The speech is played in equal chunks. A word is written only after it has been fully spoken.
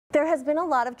There has been a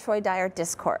lot of Troy Dyer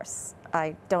discourse.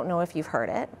 I don't know if you've heard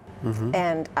it. Mm-hmm.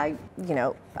 And I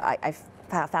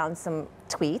found some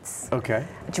tweets. Okay.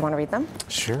 Do you want to read them?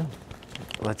 Sure.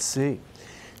 Let's see.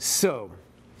 So,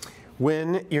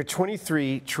 when you're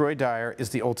 23, Troy Dyer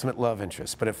is the ultimate love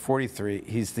interest, but at 43,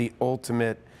 he's the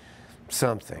ultimate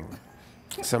something,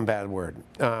 some bad word.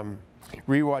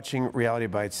 Rewatching Reality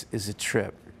Bites is a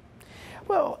trip.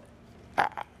 Well,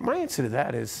 my answer to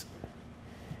that is,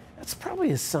 that's probably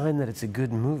a sign that it's a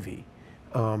good movie,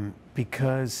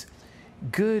 because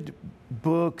good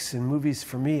books and movies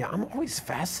for me, I'm always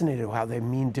fascinated with how they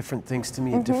mean different things to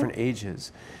me at different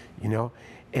ages, you know?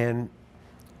 And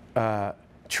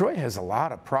Troy has a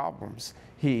lot of problems.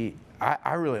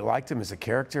 I really liked him as a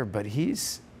character, but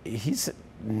he's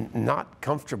not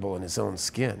comfortable in his own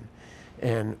skin.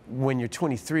 And when you're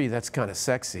 23, that's kind of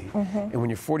sexy. And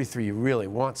when you're 43, you really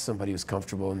want somebody who's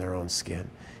comfortable in their own skin,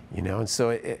 you know? And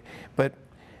so, but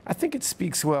I think it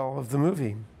speaks well of the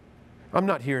movie. I'm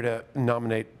not here to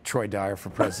nominate Troy Dyer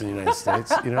for President of the United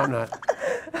States. You know, I'm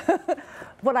not.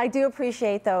 What I do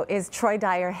appreciate, though, is Troy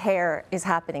Dyer hair is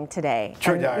happening today.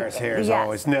 Troy Dyer's hair is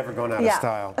always never going out of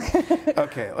style.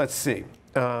 Okay, let's see.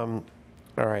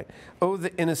 All right. Oh,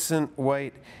 the innocent,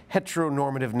 white,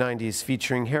 heteronormative 90s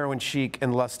featuring heroin chic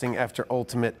and lusting after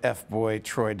ultimate F-boy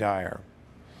Troy Dyer.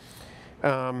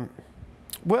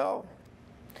 Well,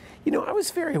 you know, I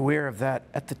was very aware of that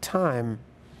at the time.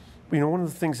 You know, one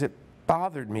of the things that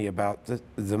bothered me about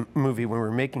the movie when we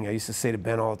were making it, I used to say to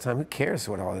Ben all the time, who cares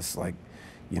what all this, like,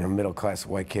 you know, middle-class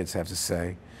white kids have to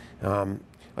say?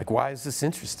 Like, why is this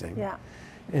interesting? Yeah.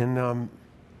 And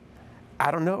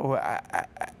I don't know.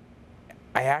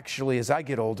 I actually, as I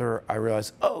get older, I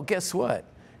realize, oh, guess what?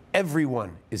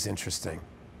 Everyone is interesting.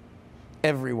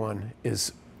 Everyone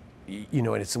is, you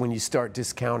know, and it's when you start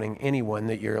discounting anyone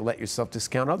that you let yourself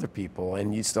discount other people.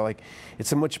 And you still like,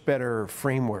 it's a much better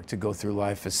framework to go through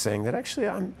life as saying that actually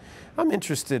I'm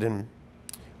interested in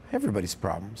everybody's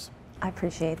problems. I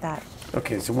appreciate that.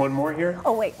 Okay, so one more here.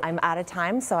 Oh, wait, I'm out of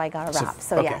time, so I got to wrap.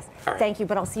 So, okay. yes, All right. Thank you,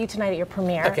 but I'll see you tonight at your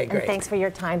premiere. Okay, great. And thanks for your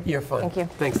time. You're fun. Thank you.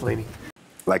 Thanks, Lainey.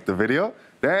 Like the video?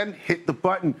 Then hit the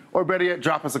button, or better yet,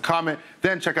 drop us a comment.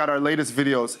 Then check out our latest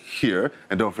videos here.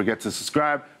 And don't forget to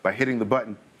subscribe by hitting the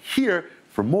button here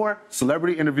for more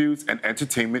celebrity interviews and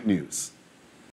entertainment news.